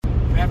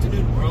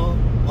afternoon, world.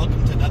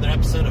 Welcome to another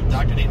episode of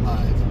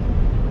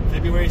DoctorNateLive,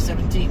 February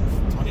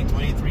 17th,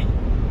 2023.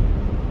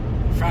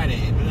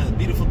 Friday, another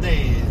beautiful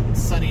day in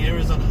sunny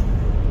Arizona.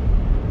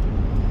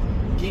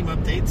 Game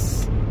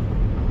updates, a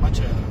bunch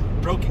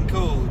of broken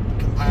code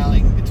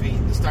compiling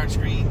between the start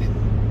screen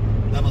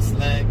and level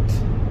select,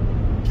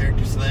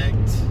 character select,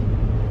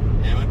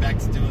 and I went back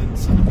to doing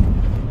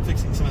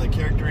fixing some of the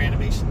character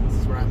animations,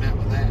 is where I'm at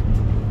with that.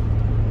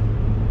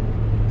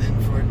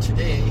 Then for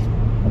today,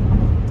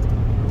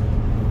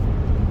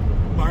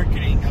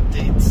 marketing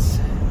updates,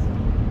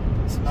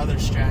 some other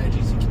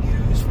strategies you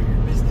can use for your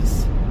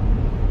business.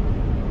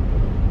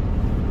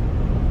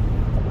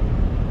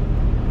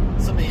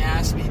 Somebody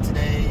asked me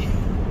today,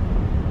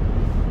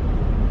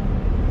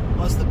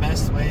 what's the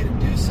best way to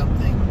do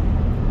something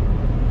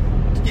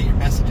to get your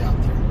message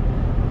out there?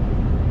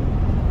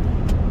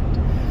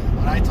 And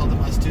what I told them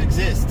was to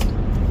exist.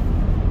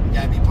 You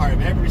gotta be part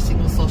of every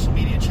single social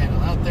media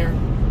channel out there.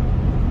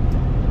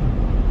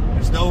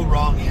 There's no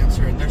wrong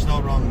answer and there's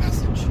no wrong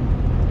message.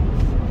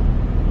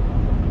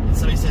 And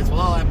somebody says,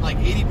 well, I'm like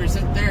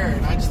 80% there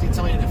and I just need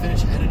somebody to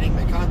finish editing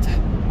my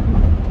content.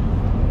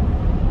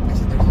 I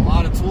said, there's a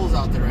lot of tools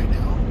out there right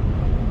now.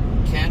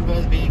 Canva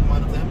is being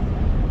one of them.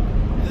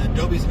 And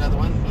Adobe's another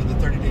one with a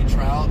 30-day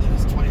trial that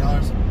is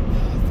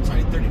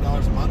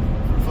 $30 a month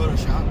for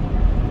Photoshop.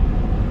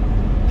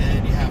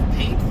 And you have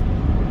Paint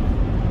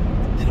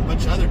and a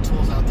bunch of other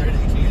tools out there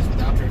that you can use with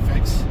After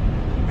Effects.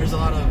 There's a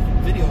lot of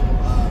video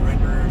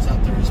renderers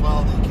out there as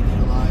well that you can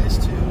utilize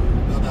to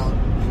build out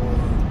your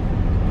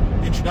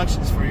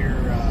introductions for your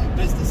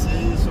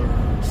businesses or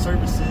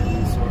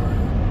services or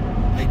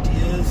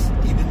ideas.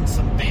 Even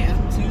some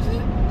bands use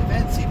it.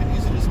 Events even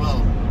use it as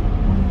well.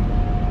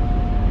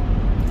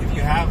 If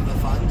you have the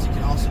funds, you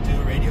can also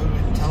do radio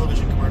and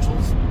television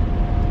commercials.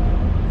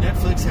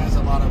 Netflix has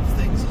a lot of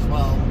things as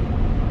well.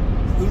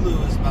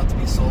 Hulu is about to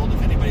be sold.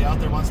 If anybody out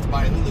there wants to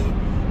buy Hulu,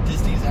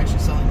 Disney is actually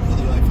selling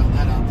Hulu. I found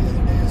that out the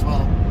other day as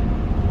well.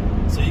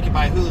 So you can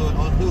buy Hulu and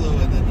own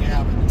Hulu, and then you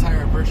have an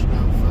entire version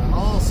of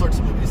all sorts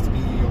of movies to be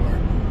your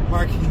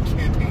marketing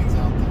campaigns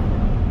out there.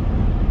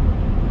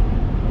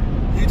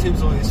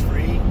 YouTube's always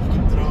free. You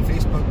can throw on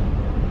Facebook.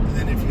 And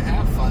then if you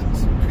have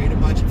funds, create a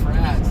budget for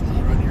ads, and then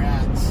you run your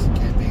ads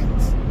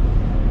campaigns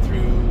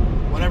through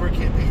whatever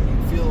campaign you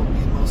feel will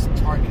be most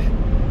targeted.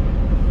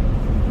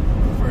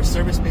 For a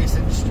service-based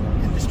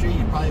industry,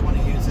 you probably want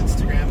to use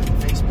Instagram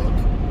and Facebook,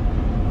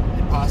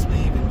 and possibly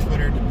even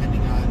Twitter,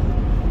 depending on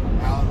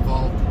how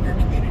involved your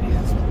community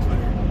is with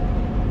Twitter.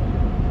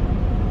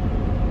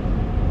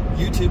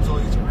 YouTube's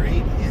always